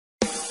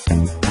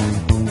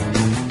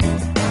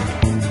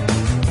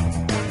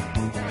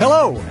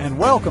Hello, and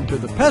welcome to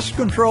the Pest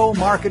Control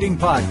Marketing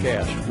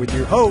Podcast with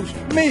your host,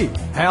 me,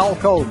 Hal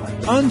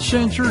Coleman,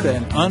 uncensored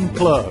and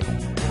unplugged.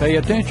 Pay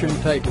attention,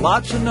 take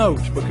lots of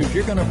notes, because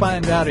you're going to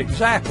find out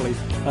exactly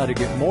how to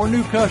get more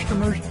new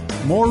customers,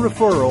 more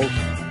referrals,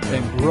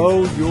 and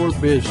grow your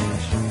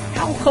business.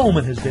 Hal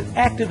Coleman has been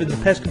active in the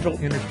pest control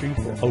industry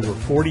for over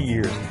 40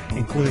 years,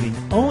 including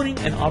owning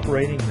and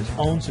operating his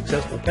own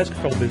successful pest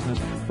control business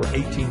for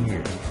 18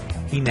 years.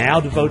 He now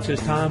devotes his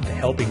time to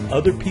helping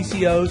other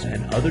PCOs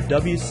and other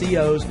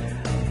WCOs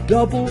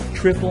double,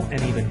 triple,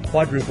 and even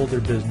quadruple their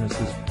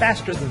businesses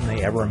faster than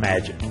they ever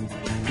imagined.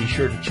 Be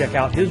sure to check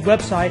out his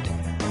website,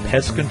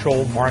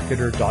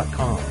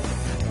 pestcontrolmarketer.com.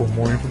 For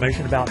more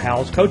information about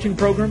Hal's coaching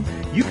program,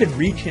 you can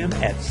reach him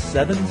at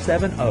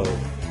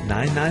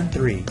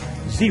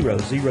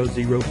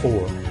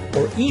 770-993-0004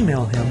 or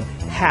email him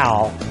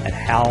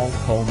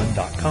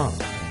hal@halcoleman.com.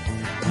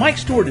 Mike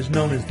Stewart is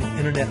known as the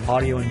Internet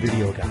audio and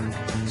video guy.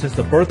 Since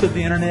the birth of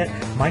the Internet,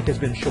 Mike has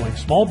been showing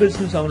small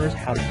business owners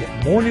how to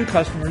get more new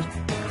customers,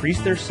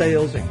 increase their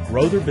sales, and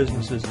grow their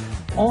businesses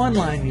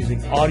online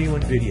using audio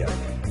and video,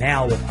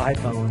 now with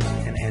iPhones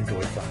and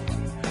Android phones.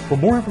 For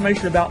more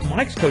information about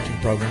Mike's coaching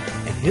program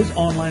and his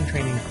online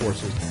training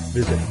courses,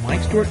 visit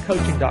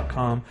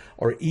MikeStewartCoaching.com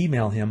or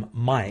email him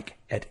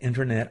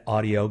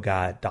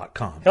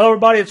mike@internetaudioguide.com. Hello,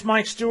 everybody. It's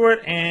Mike Stewart,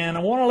 and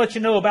I want to let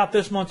you know about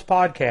this month's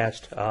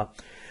podcast.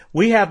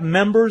 We have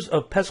members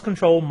of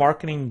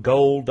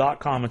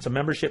PestControlMarketingGold.com. It's a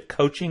membership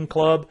coaching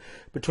club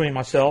between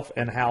myself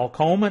and Hal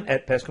Coleman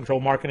at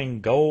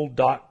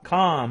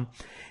PestControlMarketingGold.com.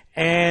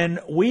 And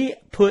we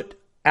put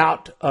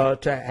out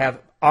to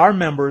have our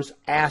members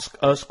ask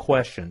us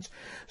questions.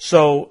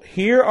 So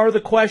here are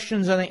the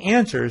questions and the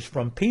answers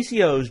from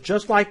PCOs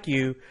just like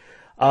you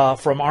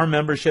from our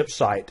membership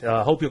site.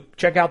 Hope you'll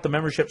check out the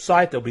membership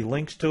site. There'll be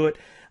links to it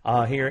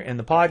here in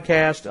the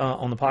podcast,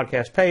 on the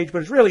podcast page,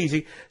 but it's real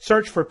easy.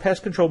 Search for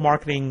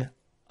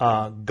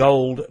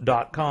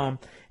PestControlMarketingGold.com,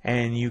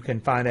 and you can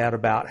find out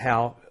about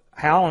how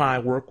Hal and I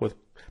work with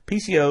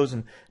PCOs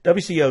and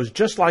WCOs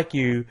just like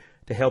you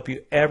to help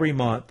you every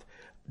month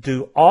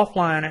do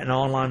offline and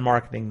online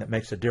marketing that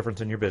makes a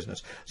difference in your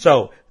business.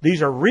 So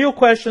these are real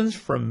questions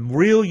from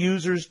real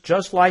users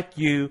just like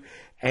you,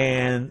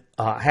 and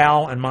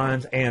Hal and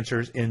mine's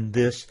answers in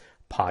this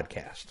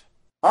podcast.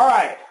 All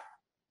right.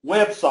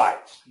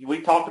 Websites.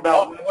 We talked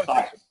about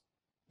websites.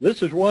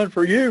 This is one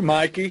for you,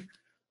 Mikey.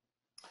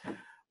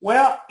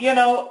 Well,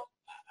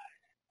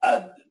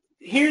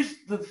 here's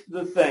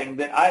the thing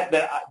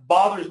that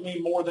bothers me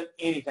more than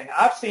anything.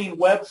 I've seen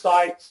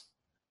websites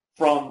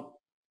from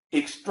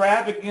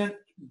extravagant,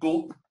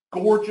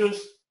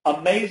 gorgeous,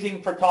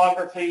 amazing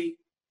photography.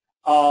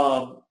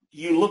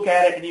 You look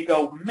at it and you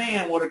go,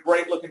 man, what a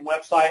great looking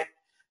website,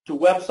 to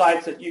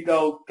websites that you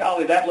go,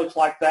 golly, that looks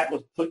like that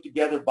was put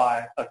together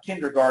by a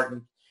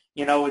kindergarten.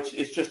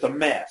 It's just a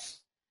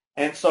mess.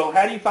 And so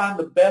how do you find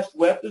the best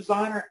web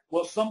designer?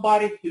 Well,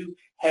 somebody who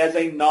has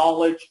a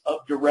knowledge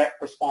of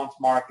direct response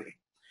marketing.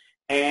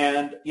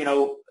 And,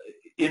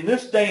 in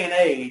this day and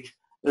age,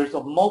 there's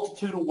a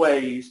multitude of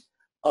ways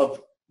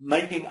of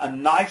making a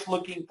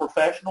nice-looking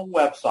professional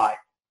website.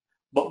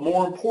 But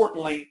more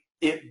importantly,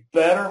 it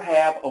better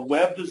have a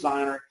web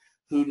designer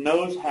who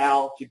knows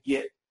how to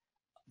get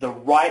the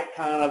right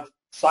kind of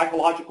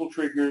psychological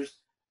triggers,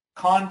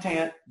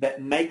 content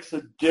that makes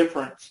a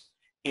difference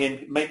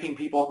in making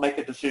people make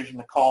a decision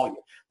to call you.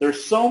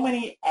 There's so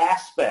many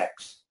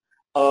aspects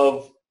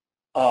of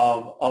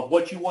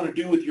what you want to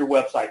do with your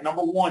website.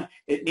 Number one,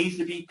 it needs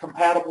to be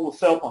compatible with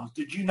cell phones.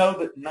 Did you know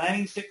that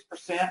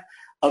 96%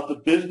 of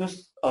the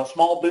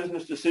small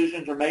business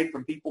decisions are made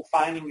from people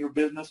finding your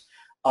business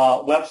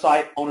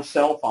website on a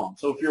cell phone?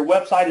 So if your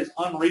website is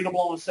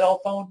unreadable on a cell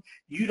phone,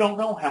 you don't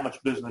know how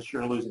much business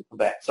you're losing for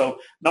that.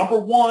 So number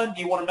one,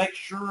 you want to make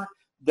sure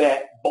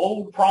that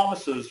bold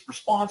promises,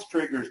 response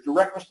triggers,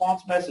 direct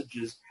response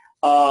messages,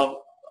 the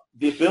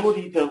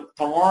ability to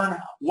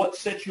learn what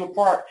sets you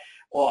apart,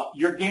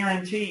 your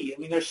guarantee. I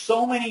mean, there's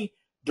so many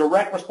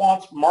direct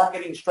response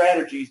marketing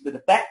strategies that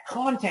if that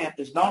content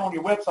is not on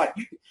your website,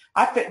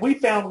 we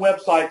found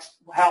websites,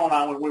 Hal and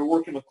I, when we were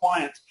working with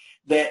clients,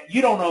 that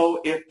you don't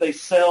know if they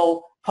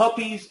sell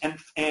puppies and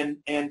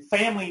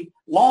family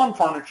lawn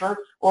furniture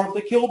or if they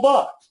kill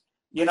bugs.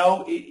 You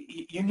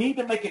need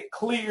to make it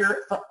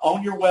clear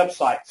on your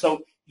website.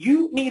 So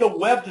you need a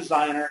web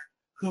designer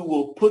who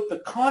will put the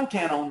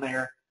content on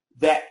there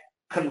that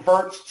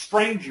converts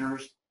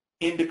strangers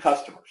into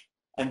customers.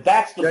 And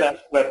that's the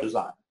best web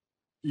design.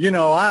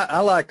 I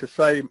like to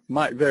say,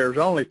 Mike, there's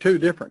only two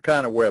different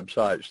kind of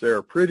websites. There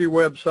are pretty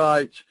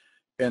websites,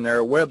 and there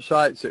are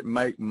websites that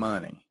make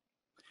money.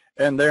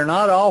 And they're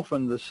not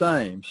often the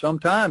same.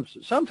 Sometimes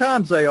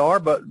they are,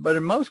 but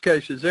in most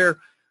cases they're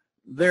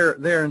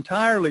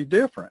entirely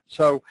different.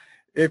 So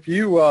if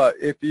you're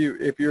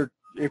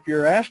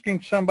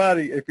asking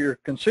somebody, if you're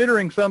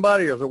considering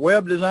somebody as a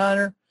web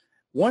designer,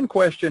 one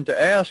question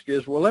to ask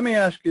is, well, let me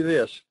ask you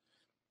this.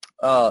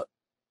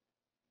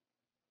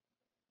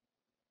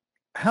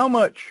 How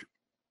much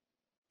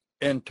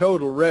in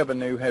total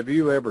revenue have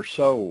you ever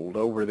sold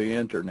over the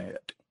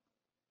internet?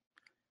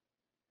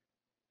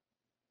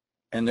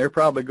 And they're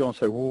probably going to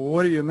say, well,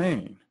 what do you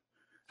mean?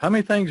 How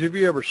many things have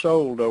you ever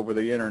sold over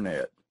the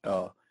internet?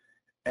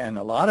 And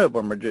a lot of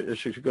them are just,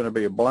 it's just going to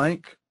be a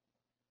blank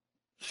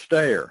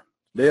stare,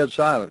 dead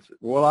silence.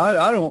 Well,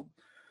 I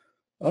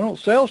don't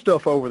sell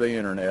stuff over the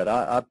internet.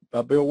 I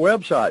build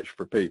websites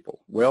for people.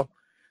 Well,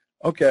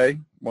 okay,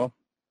 well,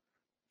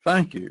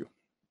 thank you,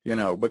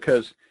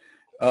 because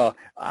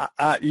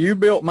you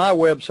built my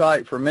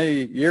website for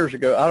me years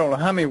ago. I don't know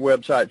how many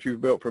websites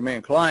you've built for me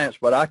and clients,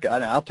 but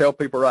I'll tell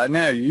people right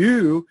now,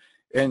 you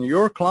and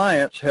your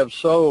clients have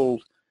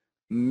sold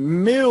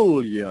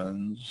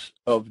millions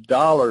of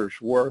dollars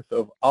worth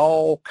of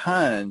all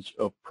kinds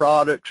of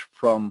products,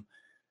 from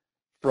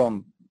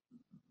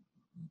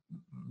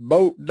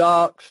boat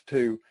docks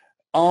to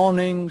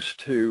awnings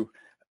to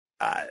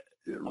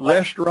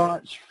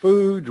restaurants,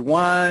 foods,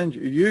 wines.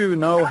 You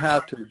know how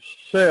to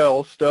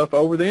sell stuff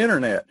over the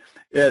internet.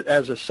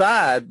 As a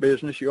side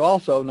business, you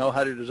also know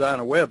how to design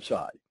a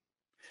website.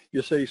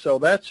 You see, so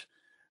that's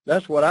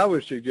what I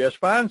would suggest.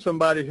 Find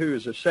somebody who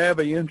is a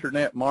savvy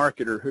internet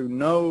marketer who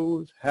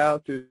knows how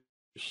to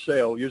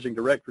sell using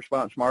direct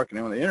response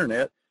marketing on the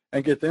internet,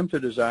 and get them to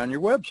design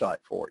your website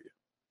for you.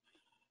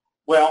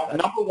 Well,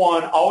 number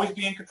one, always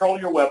be in control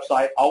of your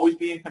website. Always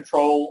be in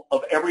control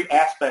of every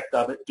aspect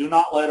of it. Do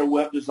not let a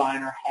web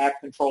designer have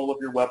control of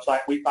your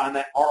website. We find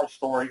that horror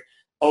story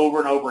over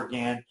and over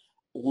again.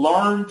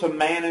 Learn to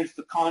manage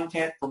the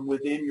content from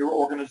within your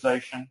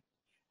organization.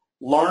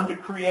 Learn to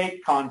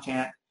create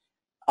content.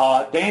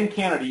 Dan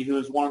Kennedy, who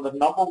is one of the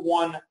number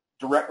one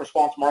direct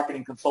response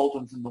marketing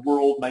consultants in the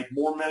world, made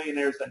more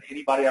millionaires than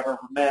anybody I've ever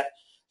met,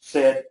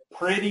 said,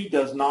 pretty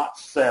does not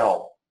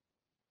sell.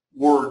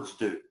 Words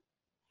do.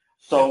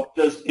 So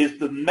is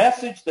the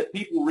message that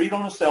people read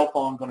on a cell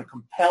phone going to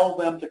compel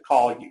them to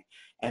call you?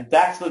 And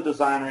that's the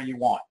designer you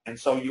want. And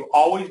so you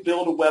always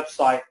build a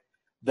website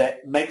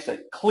that makes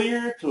it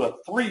clear to a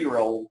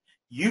 3-year-old,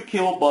 you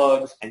kill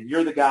bugs, and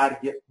you're the guy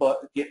to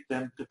get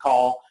them to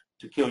call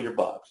to kill your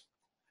bugs.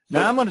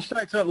 Now, I'm going to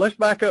say something. Let's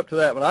back up to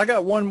that, but I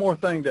got one more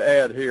thing to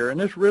add here, and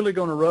it's really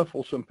going to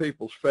ruffle some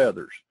people's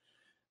feathers.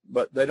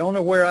 But they don't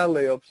know where I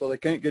live, so they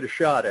can't get a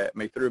shot at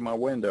me through my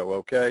window,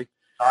 okay?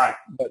 All right.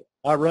 But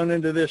I run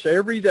into this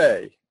every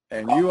day,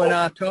 and you and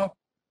I talk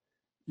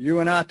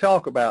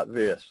about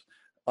this.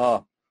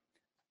 A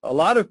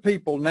lot of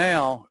people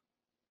now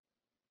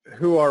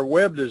who are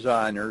web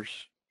designers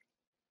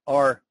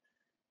are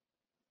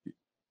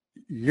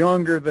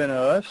younger than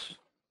us.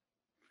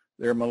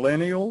 They're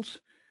millennials,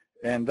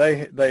 and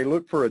they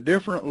look for a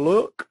different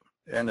look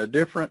and a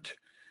different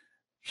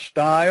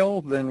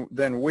style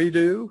than we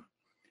do.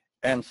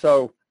 And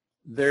so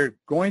they're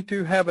going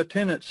to have a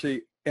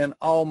tendency in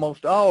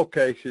almost all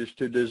cases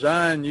to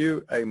design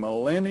you a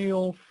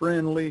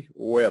millennial-friendly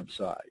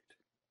website.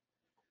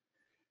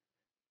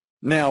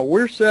 Now,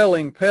 we're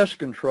selling pest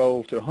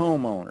control to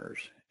homeowners,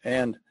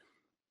 and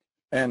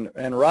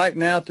right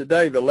now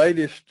today, the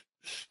latest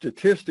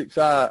statistics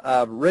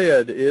I've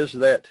read is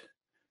that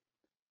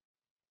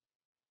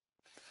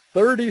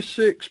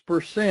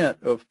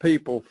 36% of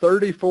people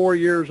 34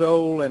 years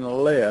old and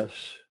less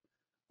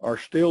are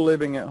still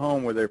living at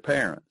home with their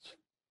parents.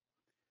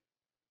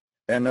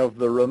 And of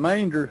the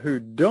remainder who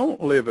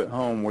don't live at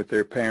home with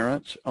their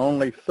parents,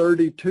 only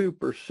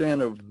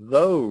 32% of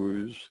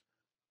those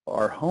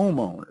are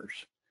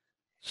homeowners.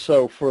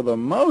 So for the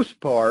most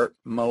part,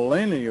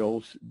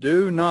 millennials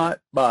do not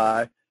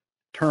buy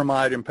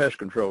termite and pest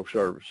control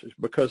services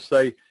because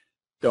they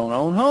don't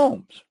own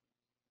homes.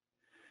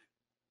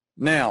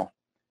 Now,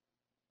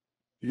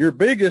 your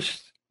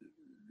biggest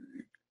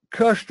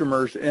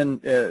customers in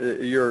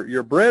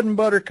your bread and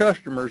butter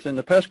customers in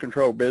the pest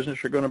control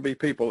business are going to be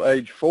people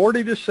age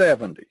 40 to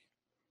 70.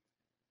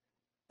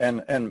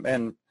 And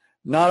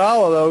not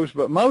all of those,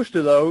 but most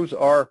of those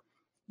are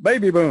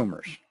baby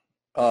boomers.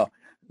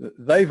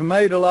 They've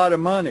made a lot of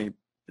money.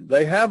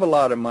 They have a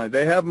lot of money.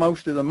 They have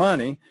most of the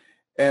money,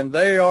 and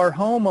they are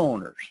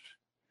homeowners.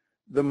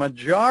 The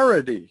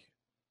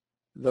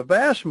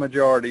vast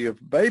majority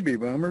of baby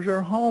boomers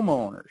are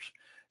homeowners.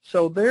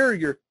 So there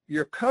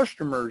your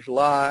customers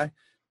lie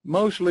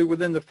mostly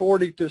within the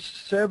 40 to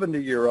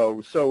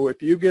 70-year-olds. So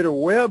if you get a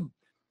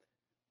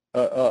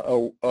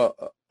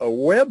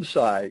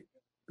website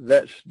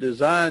that's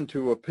designed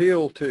to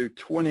appeal to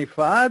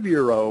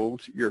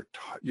 25-year-olds,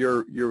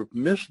 you've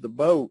missed the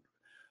boat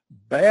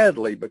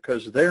badly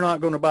because they're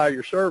not going to buy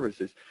your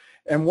services.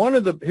 And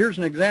here's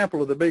an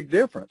example of the big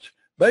difference.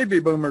 Baby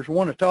boomers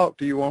want to talk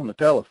to you on the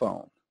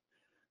telephone.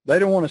 They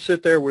don't want to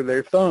sit there with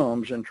their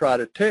thumbs and try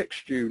to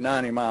text you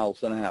 90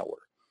 miles an hour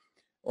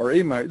or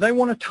email. They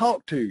want to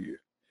talk to you.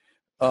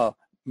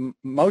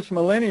 Most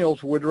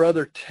millennials would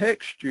rather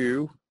text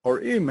you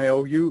or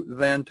email you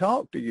than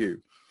talk to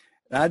you.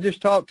 And I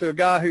just talked to a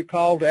guy who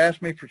called to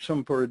ask me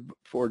for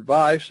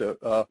advice.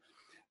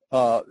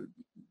 I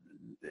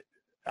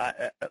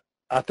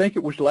think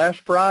it was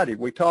last Friday.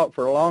 We talked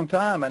for a long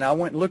time, and I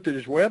went and looked at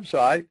his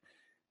website.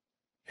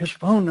 His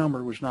phone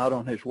number was not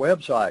on his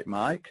website,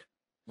 Mike.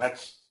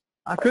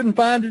 I couldn't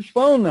find his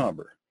phone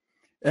number.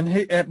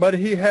 But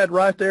he had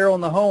right there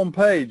on the home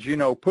page,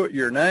 put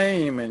your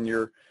name and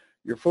your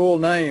full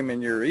name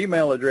and your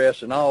email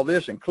address and all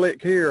this, and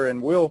click here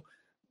and we'll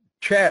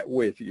chat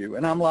with you.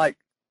 And I'm like,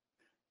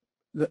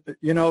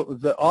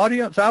 the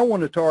audience I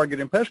want to target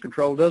in pest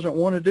control doesn't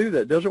want to do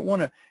that. Doesn't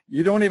want to.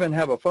 You don't even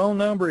have a phone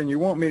number, and you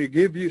want me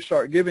to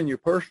start giving you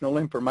personal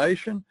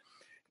information.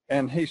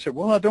 And he said,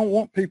 well, I don't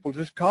want people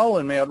just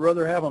calling me. I'd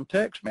rather have them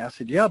text me. I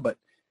said, yeah, but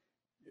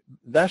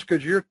that's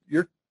because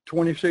you're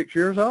 26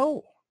 years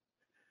old.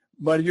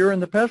 But you're in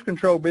the pest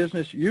control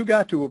business. You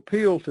got to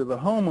appeal to the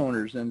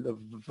homeowners, and the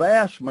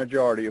vast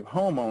majority of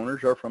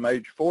homeowners are from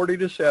age 40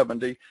 to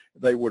 70.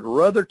 They would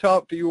rather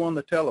talk to you on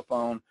the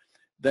telephone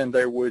than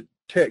they would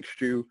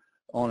text you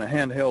on a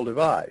handheld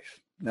device.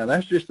 Now,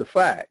 that's just the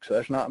facts.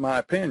 That's not my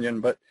opinion,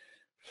 but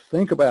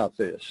think about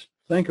this.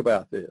 Think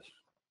about this.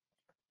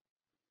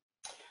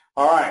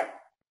 All right.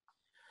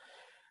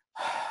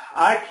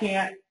 I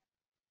can't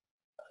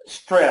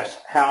stress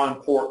how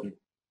important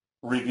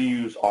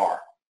reviews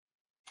are,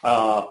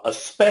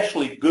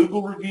 especially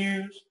Google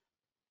reviews,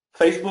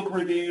 Facebook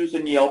reviews,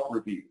 and Yelp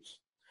reviews.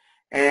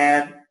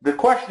 And the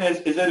question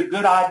is it a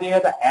good idea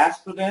to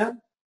ask for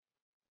them?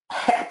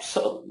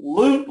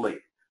 Absolutely.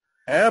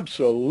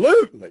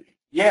 Absolutely.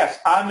 Yes.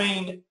 I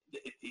mean,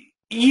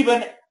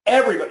 even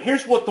everybody.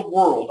 Here's what the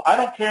world, I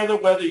don't care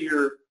whether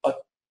you're a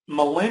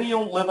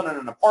millennial living in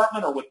an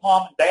apartment or with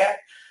mom and dad,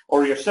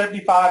 or you're a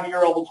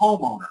 75-year-old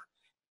homeowner.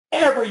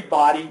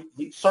 Everybody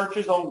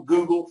searches on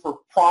Google for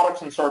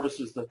products and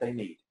services that they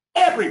need.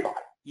 Everybody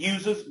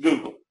uses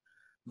Google.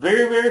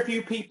 Very, very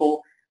few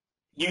people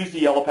use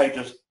the Yellow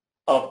Pages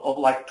of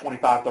like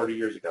 25, 30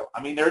 years ago.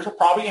 I mean, there's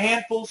probably a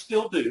handful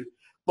still do,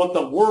 but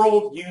the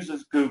world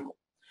uses Google.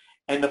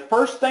 And the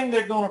first thing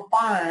they're going to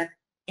find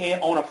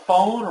on a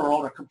phone or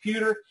on a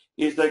computer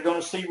is they're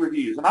going to see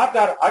reviews. And I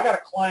got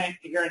a client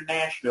here in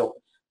Nashville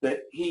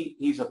that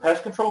he's a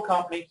pest control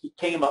company. He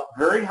came up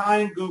very high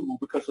in Google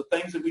because of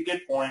things that we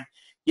did for him,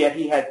 yet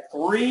he had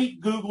 3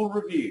 Google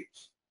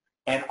reviews.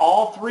 And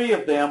all 3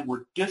 of them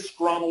were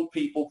disgruntled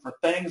people for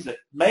things that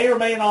may or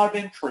may not have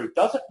been true.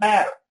 Doesn't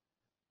matter.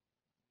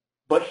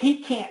 But he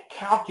can't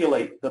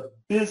calculate the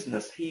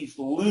business he's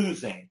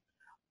losing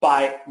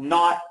by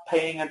not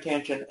paying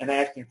attention and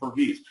asking for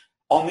reviews.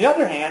 On the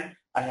other hand,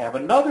 I have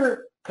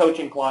another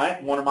coaching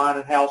client, one of mine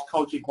and Hal's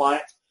coaching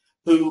clients,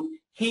 who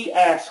he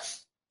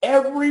asks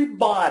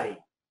everybody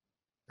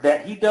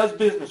that he does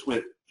business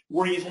with,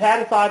 where he's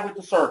satisfied with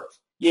the service,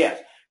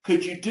 yes,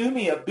 could you do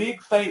me a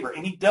big favor?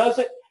 And he does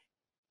it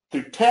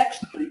through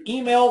text, through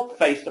email,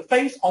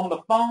 face-to-face, on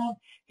the phone.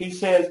 He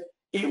says,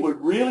 it would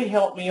really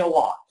help me a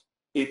lot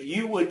if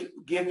you would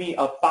give me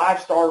a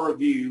 5-star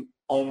review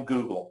on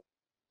Google.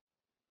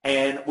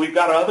 And we've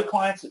got other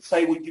clients that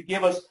say, would you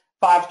give us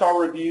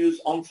 5-star reviews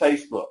on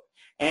Facebook?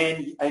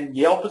 And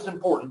Yelp is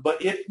important.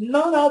 But if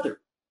none other,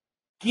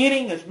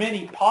 getting as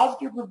many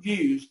positive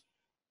reviews,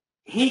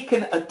 he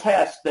can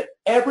attest that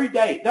every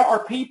day there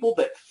are people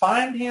that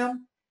find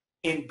him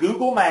in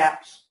Google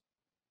Maps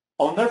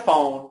on their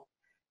phone,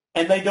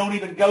 and they don't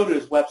even go to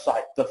his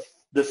website.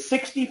 The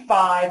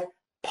 65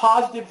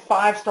 positive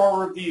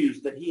 5-star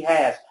reviews that he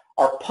has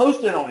are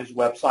posted on his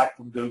website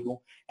from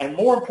Google, and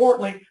more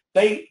importantly,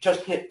 they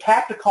just hit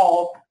tap to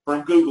call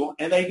from Google,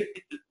 and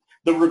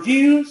the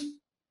reviews,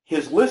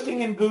 his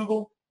listing in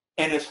Google,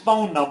 and his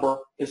phone number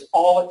is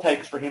all it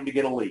takes for him to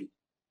get a lead.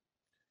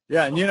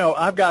 Yeah, and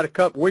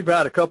we've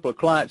got a couple of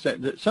clients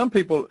that some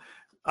people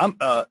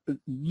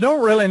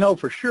don't really know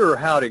for sure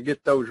how to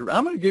get those.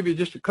 I'm going to give you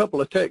just a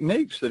couple of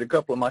techniques that a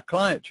couple of my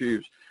clients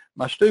use,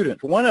 my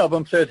students. One of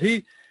them said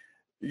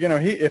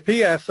if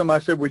he asked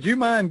somebody, said, would you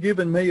mind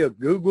giving me a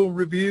Google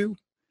review?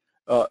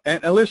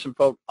 And listen,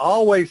 folks,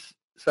 always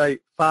say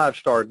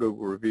 5-star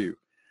Google review.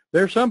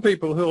 There are some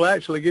people who will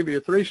actually give you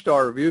a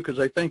 3-star review because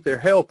they think they're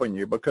helping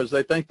you, because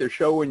they think they're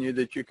showing you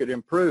that you could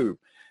improve.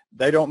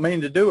 They don't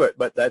mean to do it,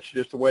 but that's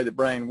just the way the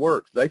brain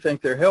works. They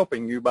think they're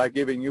helping you by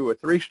giving you a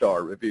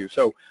 3-star review.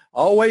 So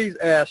always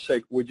ask,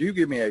 say, would you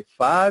give me a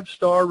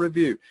 5-star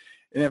review?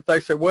 And if they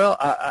say, well,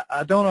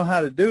 I don't know how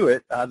to do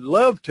it, I'd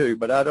love to,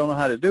 but I don't know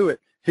how to do it,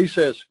 he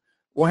says,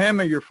 well, hand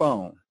me your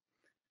phone.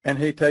 And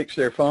he takes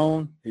their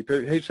phone.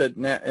 He said,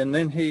 and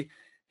then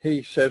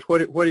he says, what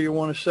do you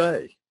want to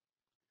say?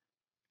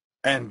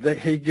 And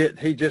he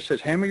just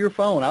says, hand me your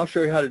phone. I'll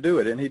show you how to do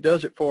it. And he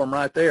does it for him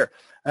right there.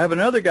 I have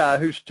another guy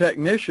whose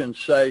technicians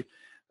say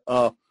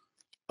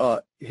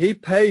he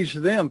pays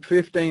them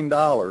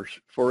 $15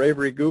 for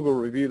every Google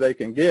review they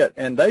can get.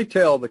 And they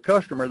tell the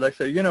customer, they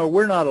say,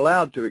 we're not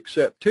allowed to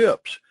accept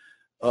tips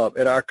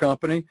at our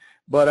company,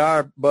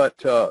 but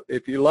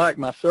if you like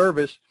my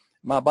service,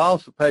 my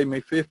boss will pay me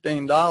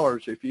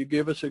 $15 if you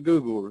give us a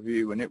Google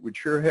review, and it would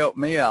sure help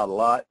me out a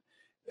lot,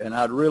 and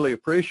I'd really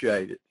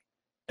appreciate it.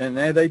 And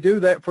they do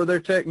that for their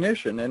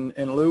technician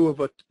in lieu of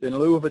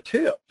a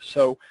tip.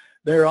 So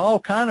there are all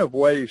kind of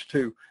ways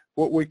to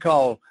what we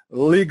call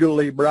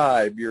legally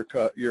bribe your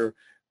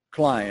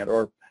client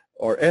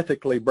or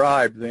ethically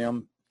bribe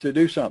them to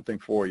do something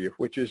for you,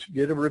 which is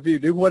get a review.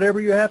 Do whatever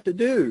you have to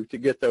do to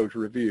get those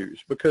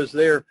reviews, because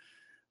they're,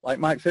 like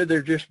Mike said,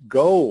 they're just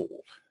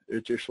gold. They're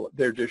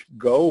just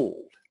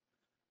gold.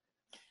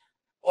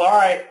 All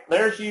right,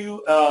 there's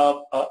you.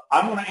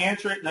 I'm going to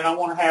answer it, and then I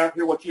want to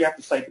hear what you have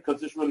to say, because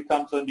this really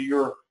comes under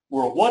your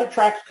world. What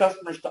attracts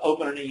customers to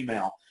open an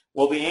email?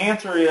 Well, the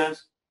answer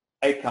is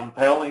a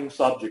compelling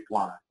subject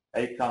line,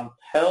 a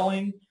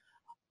compelling,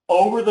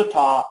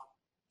 over-the-top,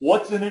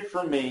 what's in it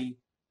for me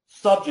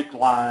subject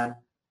line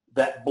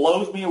that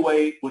blows me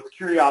away with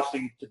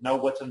curiosity to know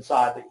what's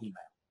inside the email.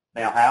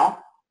 Now,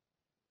 Hal?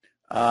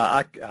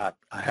 I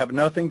have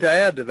nothing to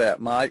add to that,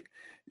 Mike.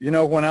 You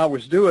know, when I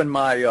was doing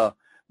my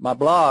my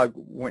blog,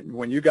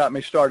 when you got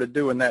me started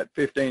doing that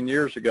 15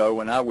 years ago,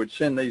 when I would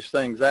send these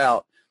things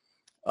out,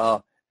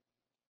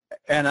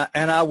 and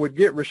I would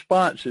get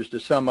responses to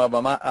some of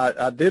them.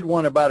 I did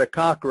one about a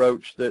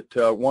cockroach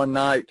that one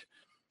night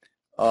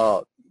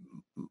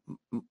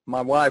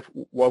my wife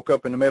woke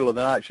up in the middle of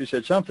the night. She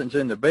said, something's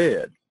in the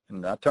bed.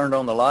 And I turned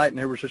on the light, and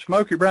there was a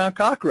smoky brown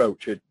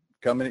cockroach had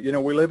come in. You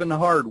know, we live in the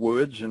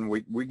hardwoods, and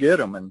we get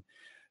them. And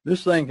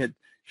this thing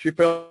she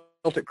felt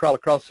it crawl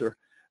across her,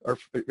 or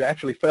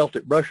actually felt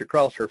it brush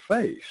across her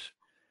face.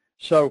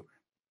 So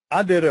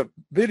I did a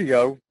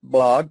video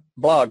blog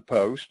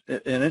post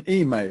in an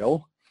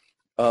email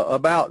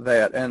about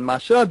that. And my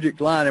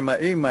subject line in my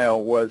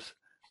email was,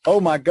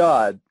 oh, my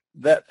God,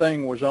 that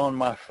thing was on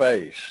my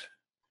face,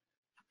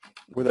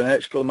 with an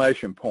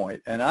exclamation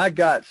point. And I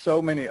got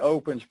so many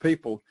opens,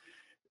 people,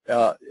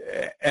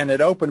 and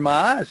it opened my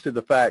eyes to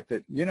the fact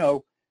that, you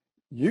know,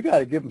 you got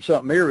to give them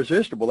something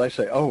irresistible. They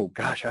say, oh,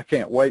 gosh, I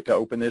can't wait to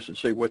open this and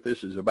see what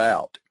this is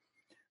about.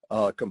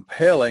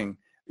 Compelling,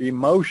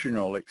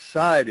 emotional,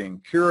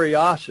 exciting,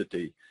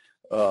 curiosity,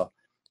 all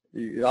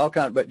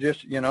kind, but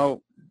just, you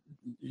know,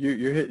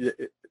 you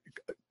hit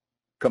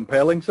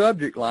compelling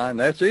subject line.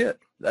 That's it.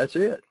 That's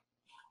it.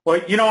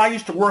 Well, you know, I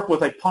used to work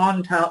with a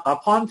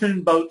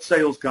pontoon boat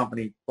sales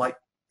company like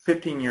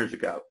 15 years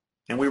ago,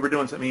 and we were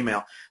doing some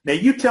email. Now,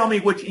 you tell me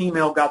which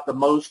email got the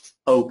most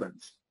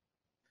opens.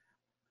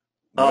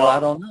 Well, I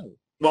don't know.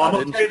 Well, I'm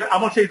going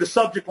to tell you the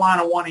subject line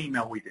of one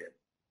email we did.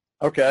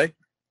 Okay.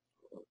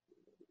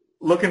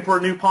 Looking for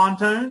a new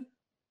pontoon?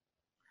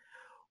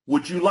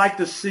 Would you like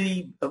to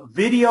see a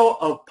video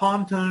of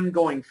pontoon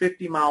going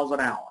 50 miles an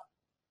hour?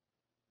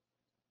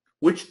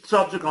 Which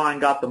subject line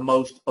got the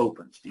most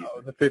opens, do you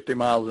think? The 50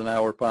 miles an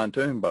hour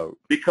pontoon boat.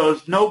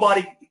 Because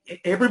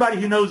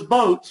everybody who knows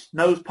boats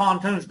knows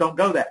pontoons don't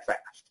go that fast.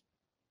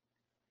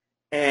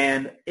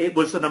 And it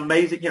was an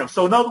amazing, you know,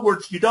 so in other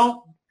words, you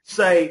don't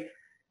say,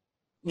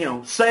 you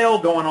know, sale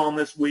going on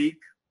this week,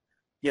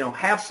 you know,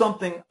 have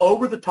something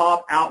over the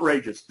top,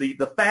 outrageous.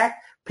 The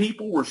fact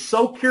people were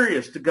so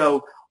curious to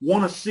go,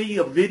 want to see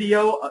a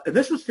video,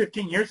 this was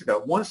 15 years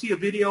ago, want to see a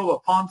video of a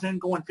pontoon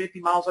going 50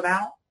 miles an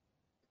hour?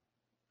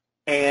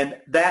 And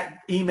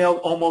that email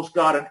almost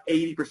got an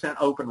 80%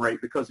 open rate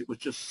because it was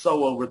just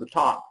so over the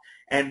top.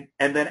 And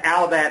then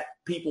out of that,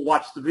 people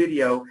watched the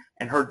video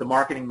and heard the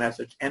marketing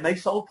message, and they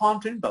sold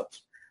pontoon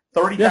boats.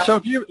 30,000. Yeah,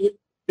 so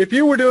if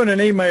you were doing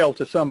an email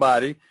to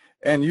somebody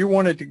and you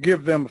wanted to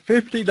give them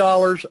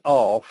 $50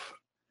 off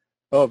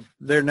of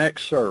their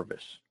next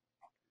service,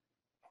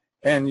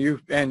 and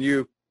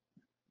you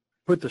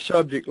put the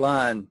subject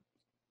line,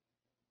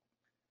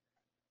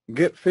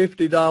 get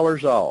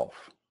 $50 off,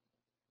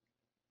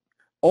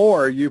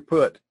 or you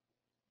put,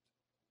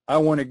 I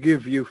want to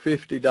give you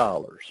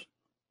 $50.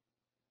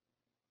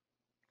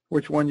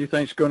 Which one you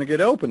think is going to get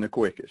open the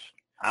quickest?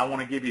 I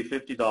want to give you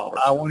 $50.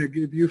 I want to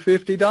give you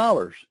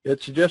 $50.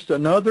 It's just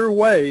another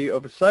way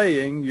of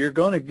saying you're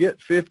going to get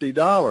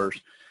 $50,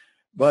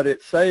 but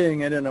it's saying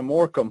it in a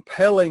more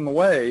compelling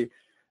way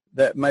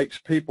that makes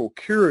people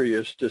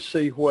curious to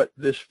see what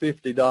this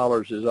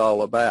 $50 is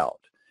all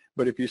about.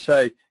 But if you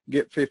say,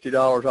 get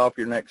 $50 off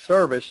your next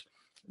service,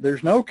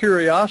 there's no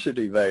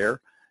curiosity there.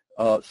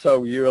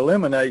 So you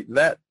eliminate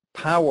that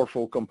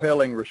powerful,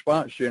 compelling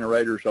response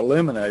generators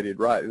eliminated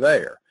right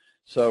there.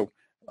 So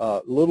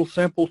little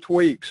simple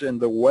tweaks in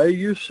the way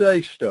you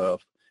say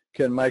stuff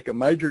can make a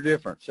major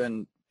difference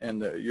in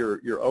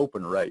your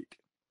open rate.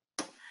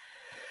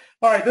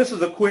 All right, this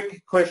is a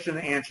quick question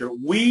to answer.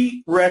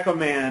 We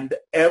recommend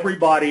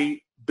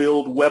everybody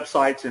build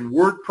websites in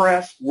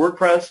WordPress.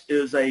 WordPress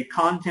is a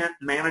content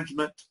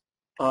management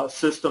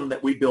system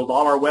that we build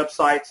all our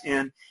websites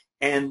in.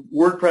 And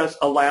WordPress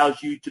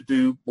allows you to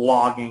do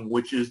blogging,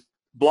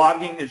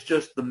 blogging is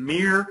just the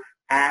mere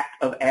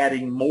act of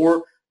adding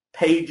more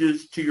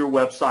pages to your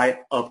website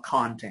of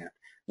content,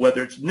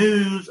 whether it's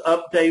news,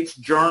 updates,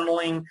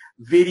 journaling,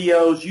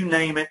 videos, you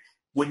name it.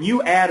 When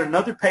you add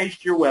another page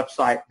to your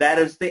website, that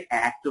is the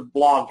act of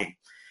blogging.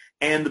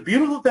 And the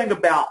beautiful thing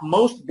about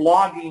most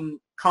blogging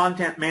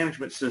content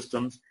management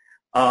systems,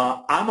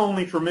 I'm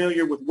only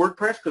familiar with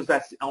WordPress because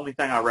that's the only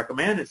thing I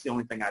recommend. It's the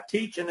only thing I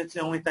teach, and it's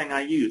the only thing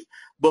I use.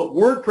 But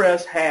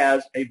WordPress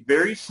has a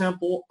very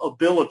simple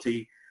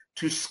ability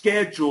to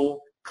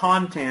schedule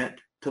content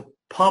to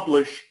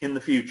publish in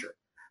the future.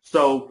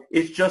 So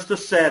it's just a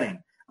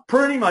setting.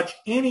 pretty much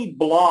any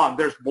blog.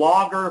 There's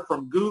Blogger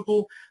from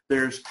Google.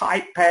 There's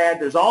TypePad.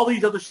 There's all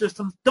these other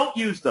systems. Don't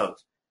use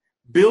those.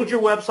 Build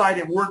your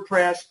website in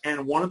WordPress,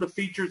 and one of the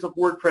features of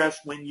WordPress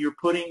when you're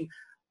putting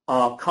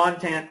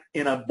content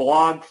in a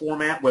blog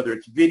format, whether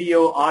it's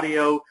video,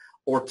 audio,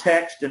 or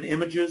text and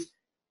images,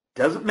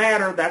 doesn't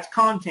matter. That's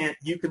content.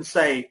 You can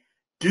say,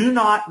 do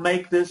not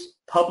make this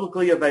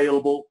publicly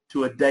available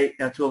to a date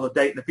until a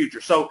date in the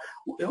future. So,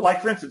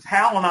 like for instance,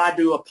 Hal and I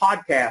do a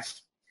podcast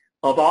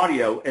of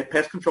audio at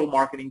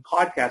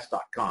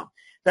pestcontrolmarketingpodcast.com.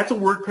 That's a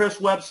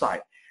WordPress website.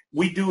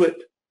 We do it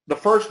the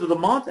first of the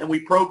month, and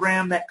we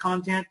program that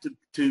content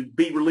to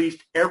be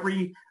released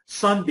every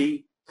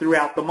Sunday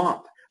throughout the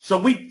month. So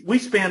we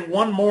spend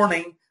one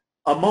morning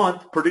a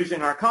month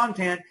producing our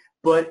content,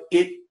 but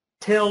it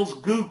tells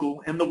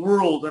Google and the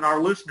world and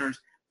our listeners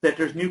that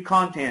there's new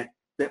content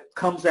that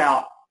comes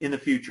out in the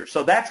future.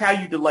 So that's how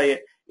you delay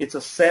it. It's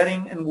a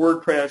setting in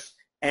WordPress,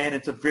 and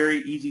it's a very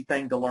easy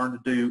thing to learn to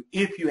do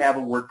if you have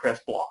a WordPress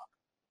blog.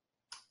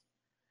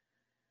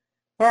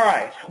 All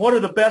right, what are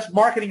the best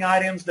marketing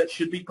items that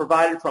should be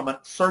provided from a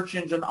search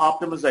engine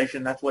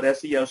optimization? That's what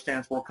SEO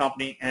stands for,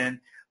 company. And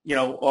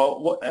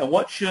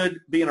what should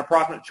be an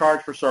approximate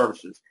charge for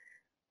services?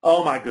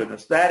 Oh my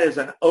goodness, that is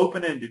an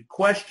open-ended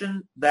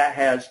question that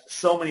has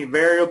so many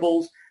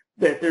variables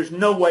that there's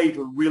no way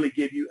to really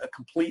give you a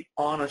complete,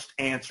 honest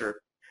answer.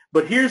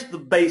 But here's the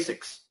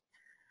basics.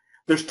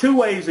 There's two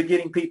ways of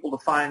getting people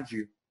to find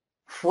you: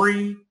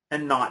 free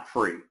and not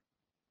free.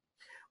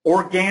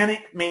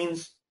 Organic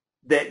means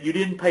that you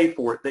didn't pay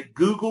for it, that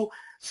Google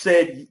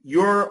said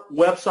your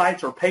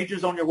websites or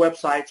pages on your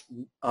websites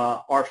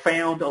are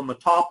found on the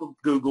top of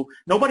Google.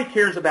 Nobody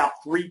cares about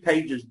 3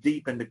 pages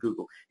deep into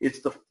Google.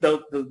 It's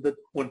the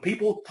when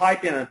people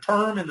type in a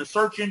term in the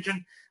search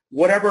engine,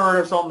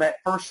 whatever is on that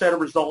first set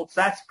of results,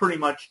 that's pretty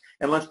much,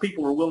 unless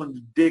people are willing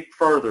to dig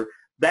further,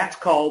 that's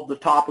called the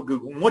top of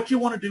Google. And what you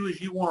want to do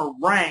is you want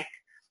to rank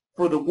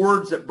for the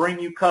words that bring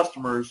you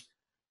customers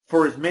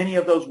for as many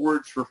of those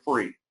words for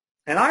free.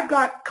 And I've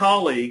got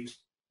colleagues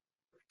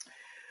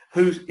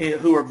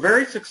who are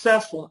very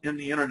successful in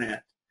the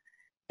internet,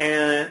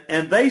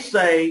 and they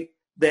say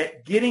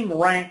that getting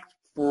ranked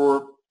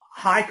for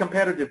high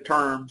competitive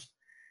terms,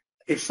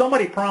 if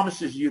somebody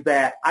promises you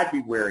that, I'd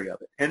be wary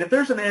of it. And if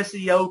there's an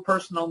SEO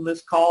person on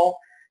this call,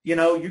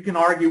 you can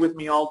argue with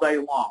me all day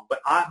long.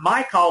 But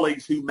my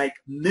colleagues who make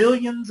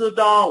millions of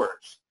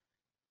dollars,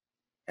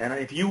 and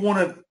if you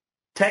want to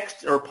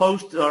text or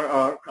post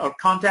or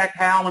contact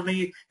Hal and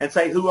me and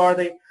say, who are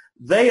they?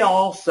 They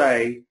all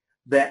say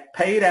that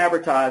paid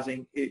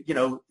advertising,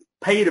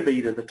 pay to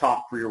be to the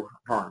top for your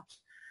terms.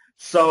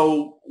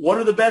 So what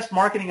are the best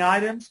marketing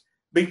items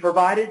being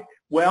provided?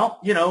 Well,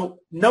 no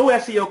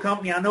SEO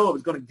company I know of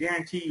is going to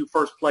guarantee you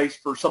first place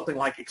for something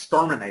like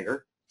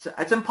exterminator.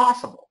 It's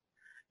impossible.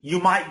 You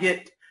might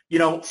get,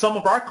 some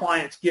of our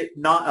clients get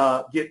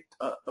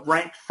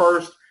ranked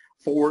first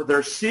for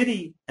their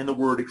city and the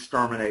word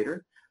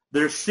exterminator,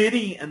 their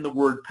city and the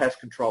word pest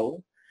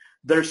control,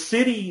 their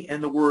city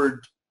and the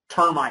word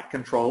termite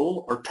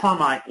control or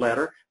termite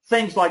letter,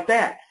 things like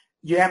that.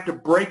 You have to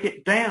break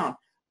it down.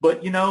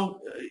 But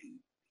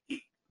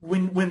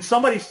when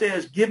somebody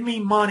says, "Give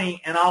me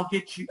money and I'll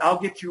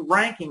get you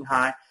ranking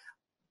high,"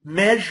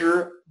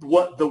 measure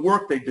what the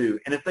work they do,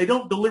 and if they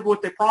don't deliver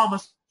what they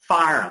promise,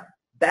 fire them.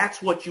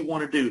 That's what you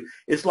want to do.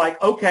 It's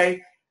like,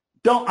 okay,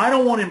 I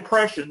don't want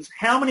impressions.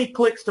 How many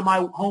clicks to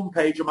my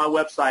homepage or my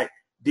website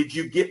did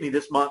you get me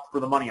this month for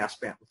the money I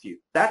spent with you?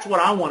 That's what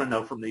I want to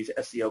know from these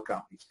SEO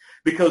companies,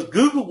 because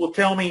Google will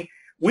tell me,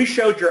 we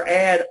showed your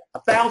ad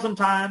 1,000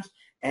 times,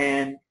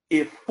 and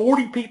if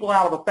 40 people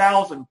out of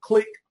 1,000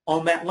 click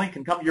on that link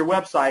and come to your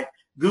website,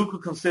 Google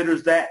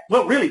considers that,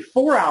 well, really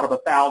 4 out of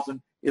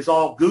 1,000 is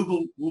all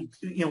Google will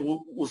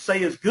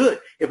say is good.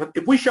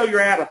 If we show your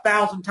ad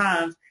 1,000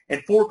 times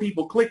and 4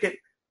 people click it,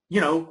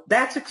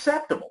 that's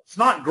acceptable. It's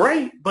not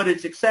great, but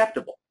it's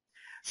acceptable.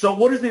 So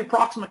what is the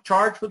approximate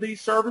charge for these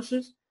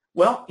services?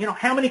 Well,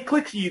 how many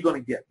clicks are you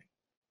going to get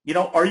me?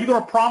 Are you going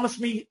to promise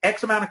me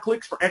X amount of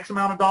clicks for X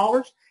amount of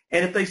dollars?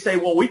 And if they say,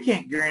 well, we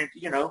can't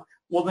guarantee,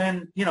 well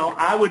then,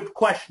 I would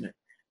question it,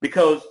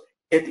 because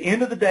at the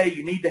end of the day,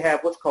 you need to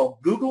have what's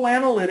called Google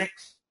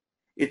Analytics.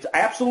 It's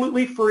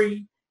absolutely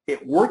free.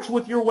 It works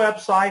with your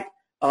website.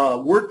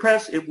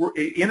 WordPress,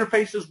 it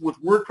interfaces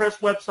with WordPress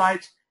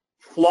websites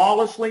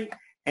flawlessly.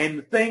 And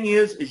the thing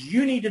is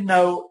you need to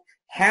know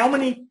how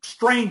many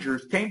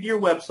strangers came to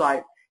your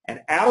website, and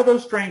out of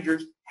those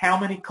strangers, how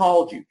many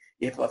called you.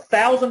 If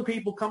 1,000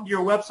 people come to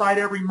your website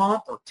every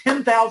month, or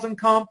 10,000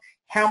 come,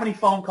 how many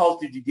phone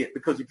calls did you get?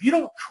 Because if you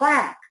don't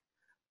track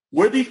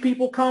where these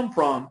people come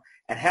from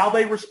and how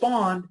they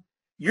respond,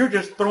 you're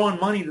just throwing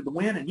money to the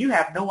wind, and you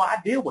have no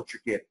idea what you're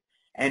getting.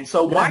 And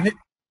so,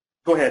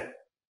 go ahead.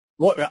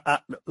 Well,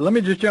 let me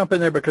just jump in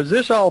there, because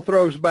this all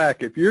throws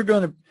back. If you're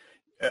going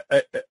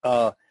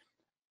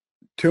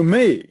to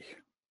me,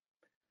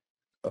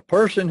 a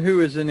person who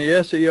is in the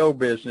SEO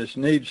business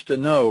needs to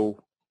know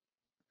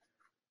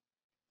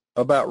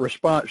about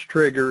response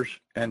triggers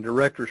and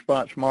direct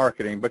response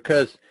marketing,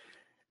 because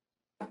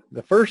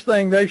the first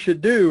thing they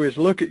should do is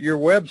look at your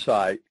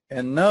website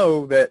and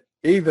know that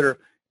either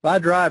if I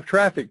drive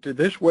traffic to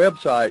this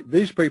website,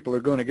 these people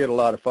are going to get a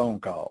lot of phone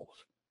calls.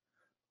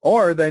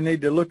 Or they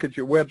need to look at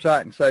your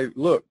website and say,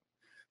 look,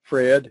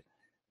 Fred,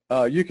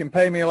 you can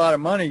pay me a lot of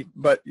money,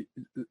 but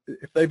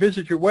if they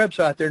visit your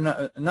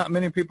website, not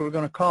many people are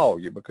going to call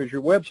you because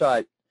your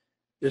website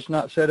is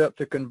not set up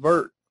to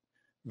convert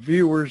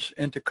viewers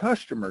into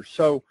customers.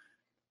 So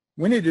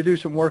we need to do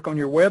some work on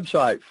your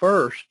website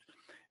first.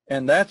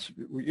 And that's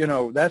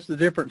the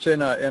difference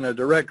in a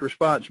direct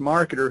response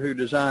marketer who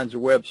designs a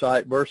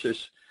website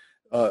versus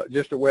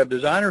just a web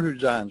designer who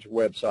designs a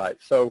website.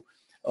 So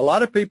a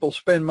lot of people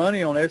spend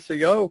money on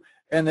SEO,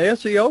 and the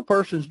SEO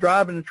person's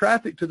driving the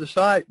traffic to the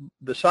site.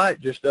 The site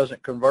just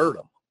doesn't convert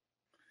them.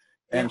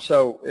 And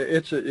so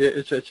it's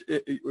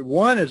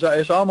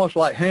almost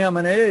like ham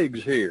and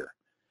eggs here.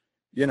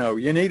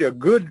 You need a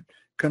good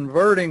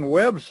converting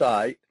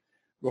website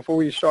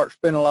before you start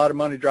spending a lot of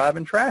money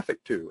driving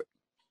traffic to it.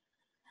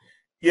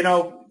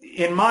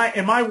 In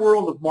my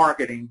world of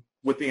marketing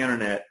with the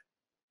internet,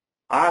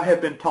 I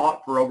have been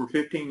taught for over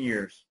 15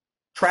 years,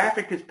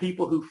 traffic is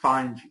people who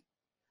find you.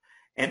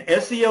 And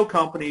SEO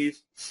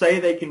companies say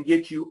they can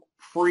get you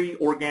free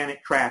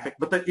organic traffic,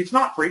 but it's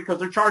not free because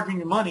they're charging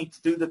you money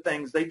to do the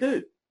things they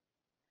do.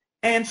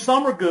 And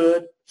some are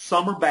good,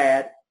 some are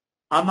bad.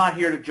 I'm not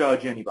here to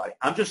judge anybody.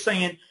 I'm just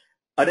saying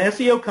an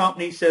SEO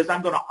company says,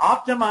 I'm going to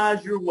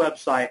optimize your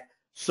website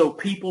so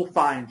people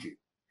find you.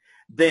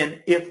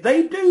 Then if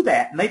they do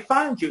that and they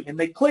find you and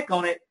they click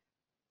on it,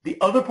 the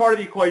other part of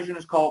the equation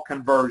is called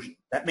conversion.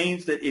 That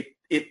means that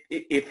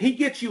if he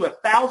gets you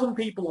 1,000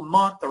 people a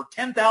month or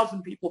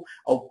 10,000 people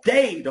a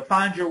day to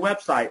find your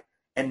website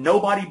and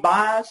nobody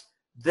buys,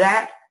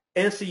 that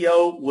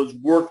SEO was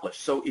worthless.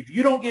 So if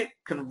you don't get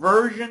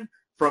conversion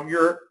from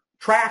your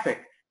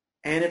traffic,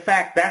 and in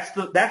fact, that's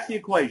the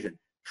equation,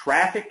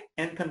 traffic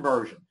and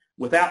conversion.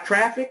 Without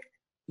traffic,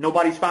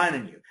 nobody's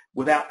finding you.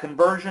 Without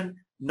conversion,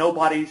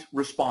 nobody's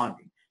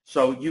responding.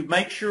 So you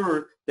make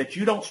sure that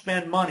you don't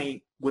spend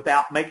money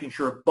without making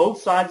sure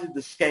both sides of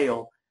the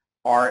scale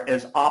are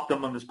as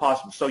optimum as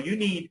possible. So you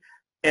need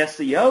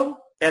SEO,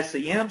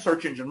 SEM,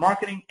 search engine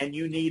marketing, and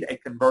you need a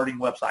converting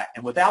website.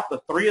 And without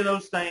the three of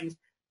those things,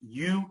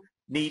 you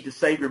need to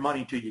save your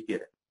money until you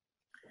get it.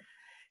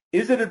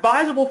 Is it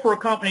advisable for a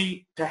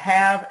company to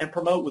have and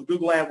promote with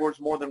Google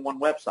AdWords more than one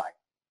website?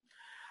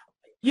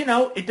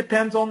 It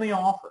depends on the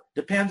offer.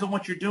 Depends on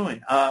what you're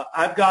doing.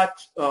 I've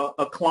got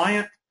a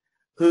client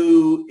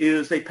who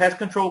is a pest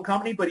control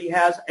company, but he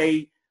has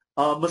a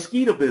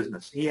mosquito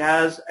business. He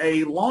has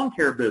a lawn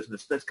care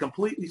business that's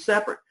completely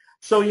separate.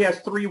 So he has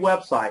 3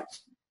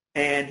 websites,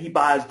 and he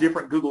buys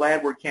different Google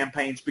AdWords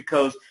campaigns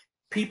because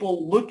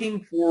people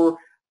looking for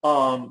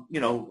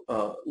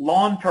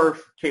lawn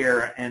turf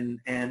care and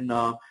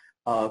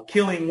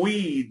killing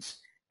weeds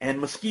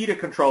and mosquito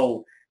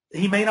control.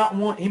 He may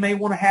want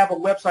to have a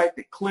website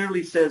that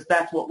clearly says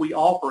that's what we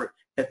offer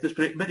at this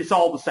point, but it's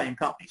all the same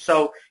company.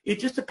 So it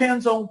just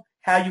depends on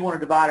how you want to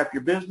divide up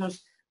your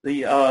business.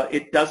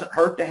 It doesn't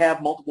hurt to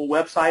have multiple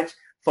websites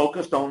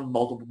focused on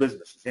multiple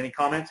businesses. Any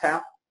comments,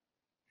 Hal?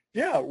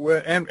 Yeah,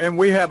 and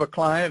we have a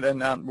client,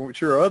 and I'm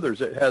sure others,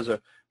 that has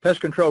a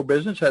pest control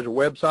business, has a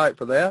website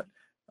for that,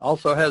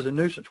 also has a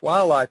nuisance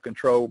wildlife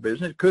control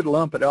business, could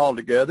lump it all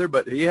together,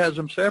 but he has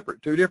them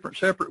separate, 2 different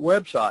separate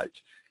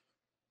websites.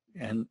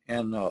 And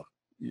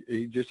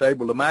he's just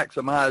able to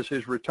maximize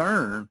his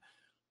return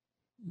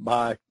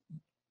by,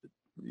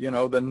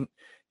 then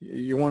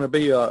you want to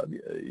be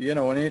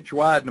an inch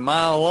wide and a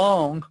mile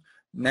long,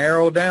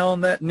 narrow down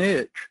that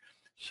niche.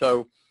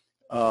 So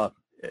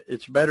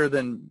it's better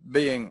than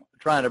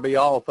trying to be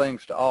all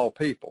things to all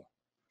people.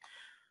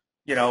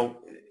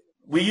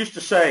 We used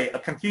to say a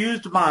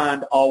confused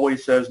mind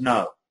always says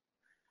no.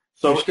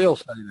 So you still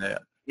say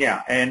that.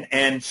 Yeah,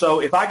 and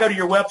so if I go to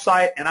your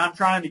website and I'm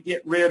trying to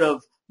get rid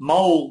of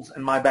moles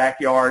in my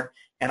backyard,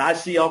 and I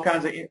see all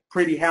kinds of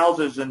pretty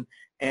houses and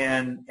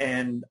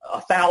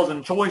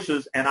 1,000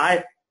 choices, and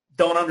I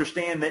don't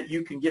understand that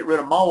you can get rid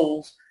of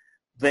moles,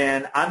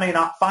 then I may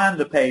not find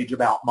the page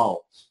about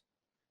moles.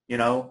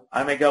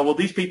 I may go, well,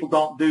 these people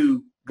don't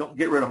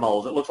get rid of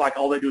moles. It looks like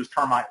all they do is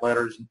termite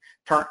letters and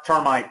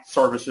termite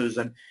services,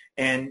 and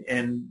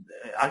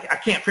I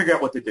can't figure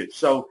out what to do.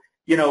 So,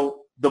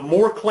 the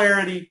more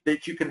clarity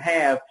that you can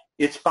have,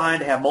 it's fine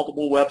to have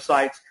multiple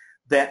websites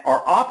that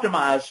are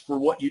optimized for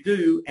what you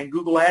do, and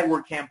Google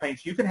AdWords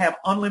campaigns. You can have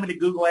unlimited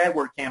Google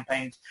AdWords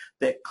campaigns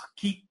that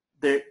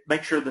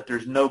make sure that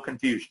there's no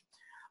confusion.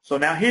 So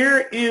now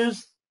here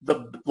is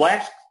the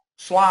last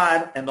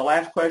slide and the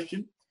last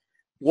question.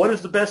 What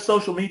is the best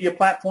social media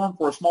platform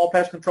for a small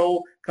pest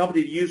control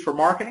company to use for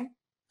marketing?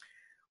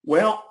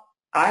 Well,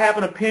 I have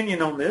an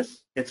opinion on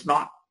this. It's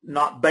not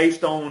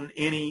based on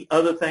any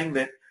other thing.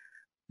 That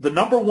the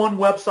number 1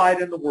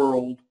 website in the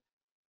world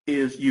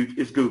is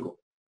Google.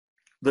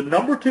 The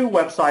number 2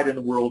 website in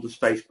the world is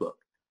Facebook.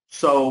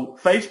 So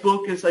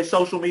Facebook is a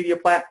social media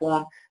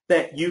platform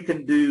that you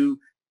can do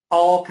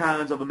all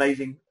kinds of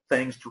amazing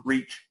things to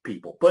reach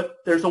people. But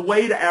there's a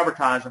way to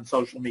advertise on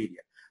social media.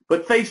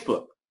 But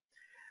Facebook.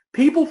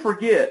 People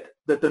forget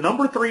that the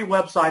number 3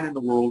 website in the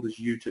world is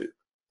YouTube.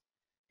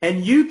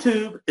 And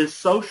YouTube is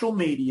social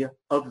media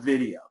of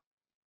video.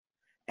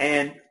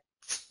 And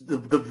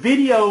the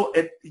video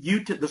at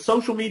YouTube, the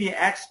social media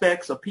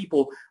aspects of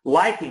people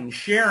liking,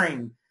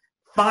 sharing,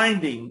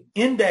 finding,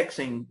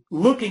 indexing,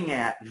 looking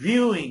at,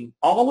 viewing,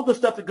 all of the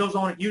stuff that goes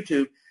on at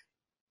YouTube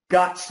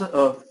got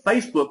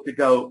Facebook to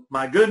go,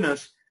 my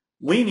goodness,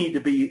 we need to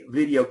be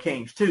video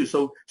kings too.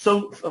 So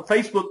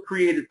Facebook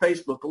created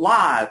Facebook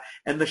Live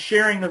and the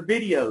sharing of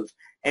videos,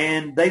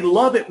 and they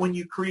love it when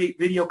you create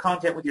video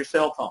content with your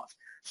cell phones.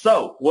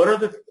 So what are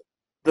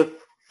the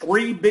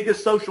 3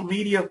 biggest social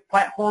media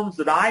platforms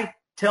that I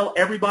tell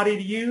everybody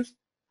to use?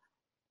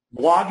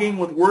 Blogging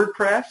with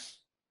WordPress,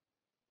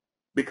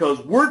 because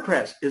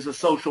WordPress is a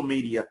social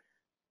media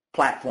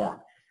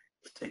platform.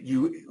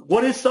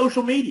 What is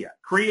social media?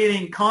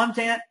 Creating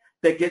content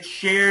that gets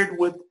shared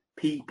with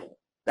people.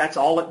 That's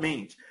all it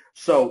means.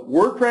 So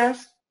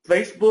WordPress,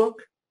 Facebook,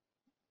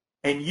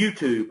 and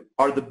YouTube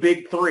are the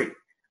big 3.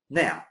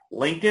 Now,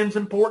 LinkedIn's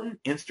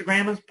important.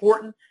 Instagram is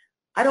important.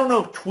 I don't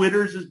know if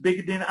Twitter's as big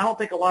a deal. I don't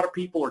think a lot of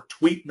people are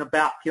tweeting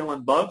about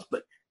killing bugs,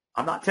 but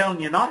I'm not telling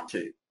you not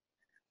to.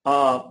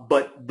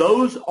 But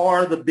those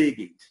are the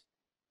biggies.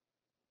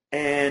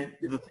 And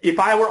if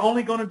I were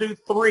only going to do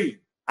 3,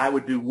 I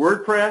would do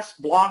WordPress,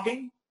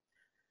 blogging,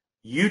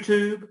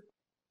 YouTube,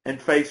 and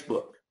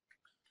Facebook.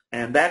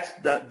 And that's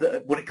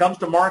when it comes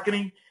to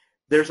marketing,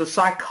 there's a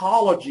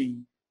psychology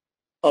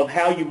of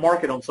how you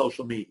market on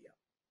social media.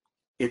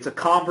 It's a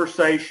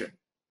conversation.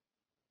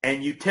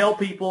 And you tell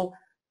people,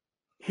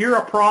 here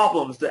are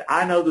problems that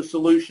I know the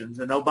solutions.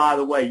 And oh, by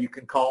the way, you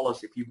can call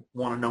us if you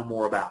want to know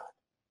more about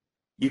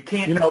it. You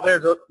can't. You know,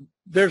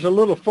 there's a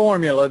little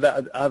formula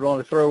that I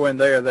want to throw in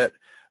there that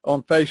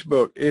on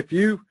Facebook, if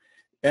you,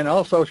 and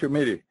all social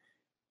media,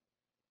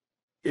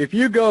 if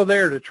you go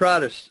there to try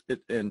to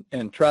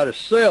and try to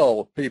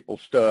sell people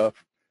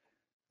stuff,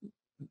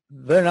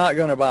 they're not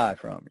going to buy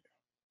from you.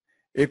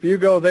 If you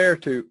go there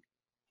to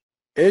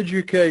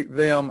educate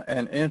them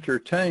and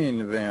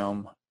entertain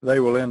them, they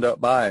will end up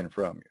buying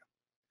from you.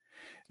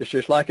 It's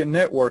just like in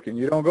networking.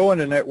 You don't go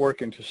into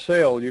networking to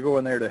sell. You go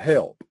in there to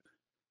help.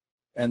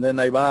 And then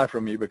they buy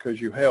from you because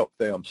you help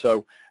them.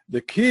 So the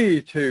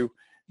key to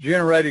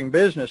generating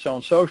business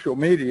on social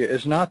media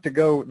is not to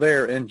go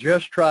there and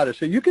just try to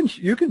see. You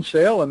can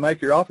sell and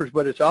make your offers,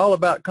 but it's all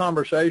about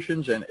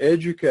conversations and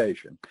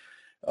education.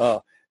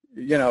 The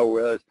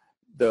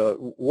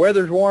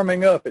weather's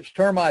warming up. It's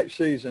termite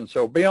season,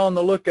 so be on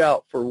the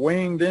lookout for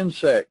winged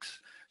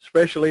insects,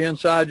 especially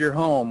inside your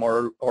home,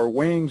 or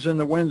wings in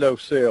the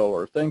windowsill,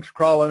 or things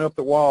crawling up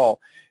the wall.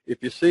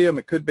 If you see them,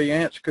 it could be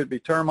ants, could be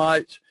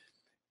termites.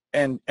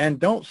 And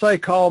don't say,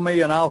 call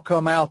me and I'll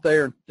come out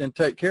there and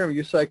take care of it.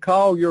 You say,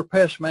 call your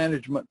pest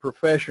management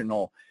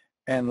professional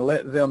and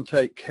let them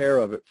take care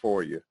of it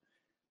for you.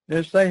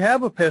 If they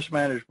have a pest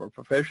management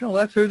professional,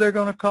 that's who they're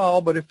going to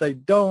call. But if they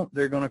don't,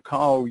 they're going to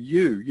call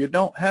you. You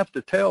don't have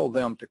to tell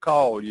them to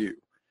call you.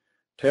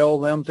 Tell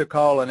them to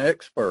call an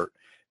expert,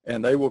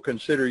 and they will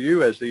consider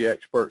you as the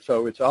expert.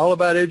 So it's all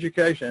about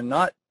education,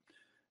 not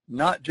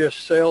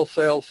just sell.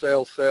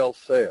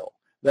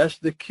 That's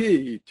the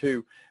key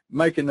to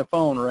making the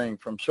phone ring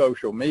from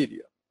social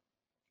media.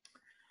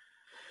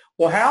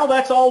 Well, Hal,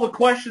 that's all the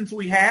questions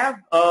we have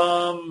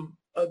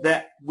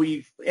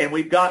we've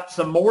got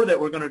some more that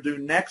we're going to do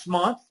next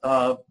month.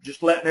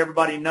 Just letting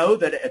everybody know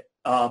that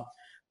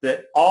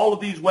that all of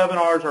these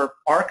webinars are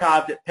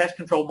archived at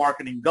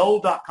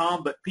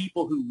pestcontrolmarketinggold.com, but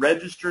people who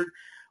registered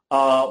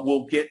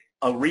will get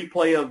a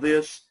replay of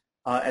this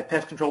at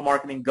Pest Control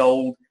Marketing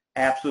Gold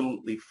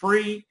absolutely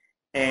free.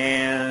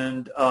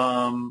 And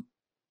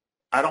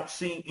I don't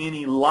see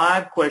any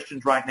live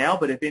questions right now,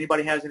 but if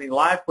anybody has any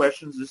live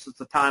questions, this is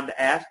the time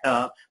to ask,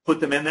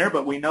 put them in there.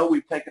 But we know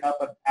we've taken up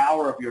an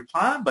hour of your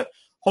time, but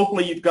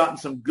hopefully you've gotten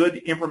some good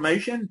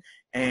information.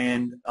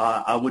 And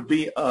I would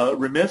be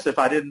remiss if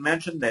I didn't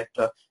mention that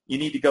you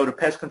need to go to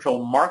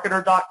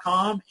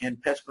pestcontrolmarketer.com and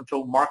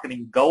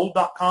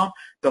pestcontrolmarketinggold.com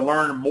to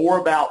learn more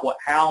about what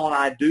Hal and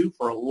I do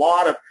for a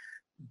lot of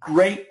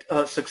great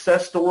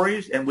success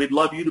stories, and we'd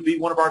love you to be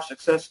one of our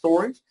success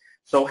stories.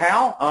 So,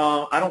 Hal,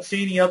 I don't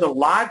see any other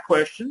live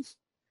questions.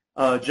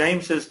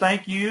 James says,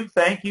 thank you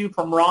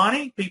from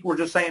Ronnie. People are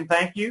just saying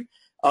thank you.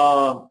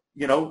 I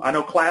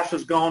know class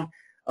has gone.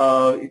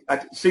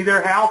 I see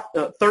there, Hal,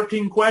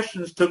 13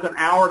 questions took an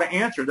hour to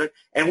answer.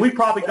 And we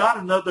probably got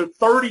another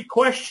 30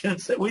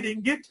 questions that we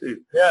didn't get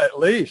to. Yeah, at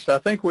least. I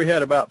think we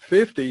had about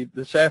 50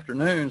 this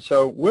afternoon,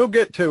 so we'll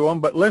get to them.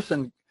 But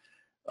listen,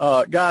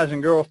 guys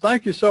and girls,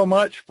 thank you so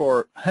much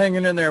for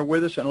hanging in there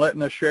with us and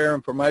letting us share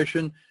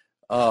information.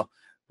 I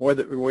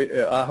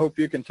hope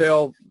you can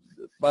tell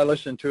by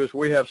listening to us,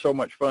 we have so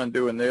much fun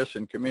doing this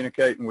and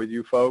communicating with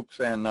you folks.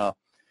 And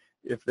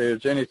if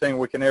there's anything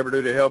we can ever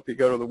do to help you,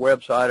 go to the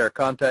website. Our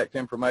contact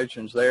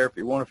information's there. If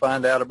you want to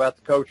find out about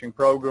the coaching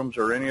programs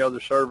or any other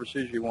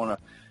services, you want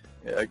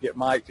to get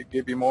Mike to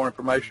give you more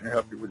information or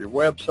help you with your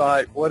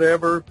website,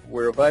 whatever,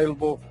 we're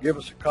available. Give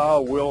us a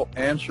call. We'll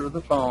answer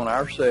the phone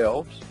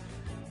ourselves.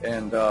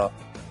 and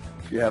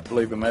if you have to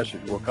leave a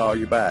message, we'll call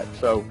you back.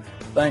 So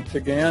thanks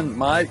again,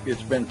 Mike.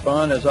 It's been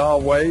fun as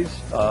always.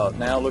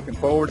 Now looking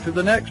forward to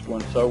the next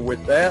one. So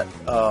with that,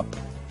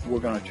 we're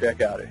going to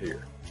check out of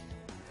here.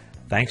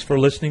 Thanks for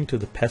listening to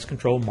the Pest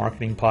Control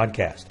Marketing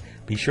Podcast.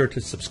 Be sure to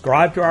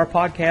subscribe to our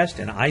podcast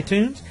in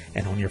iTunes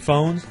and on your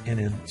phones and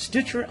in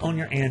Stitcher on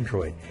your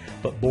Android.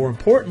 But more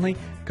importantly,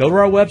 go to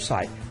our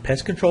website,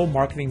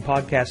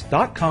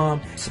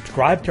 pestcontrolmarketingpodcast.com.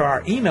 Subscribe to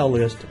our email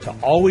list to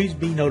always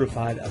be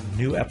notified of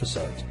new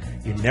episodes.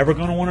 You're never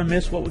going to want to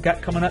miss what we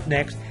got coming up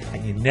next,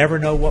 and you never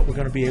know what we're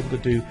going to be able to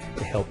do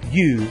to help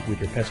you with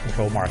your pest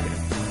control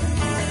marketing.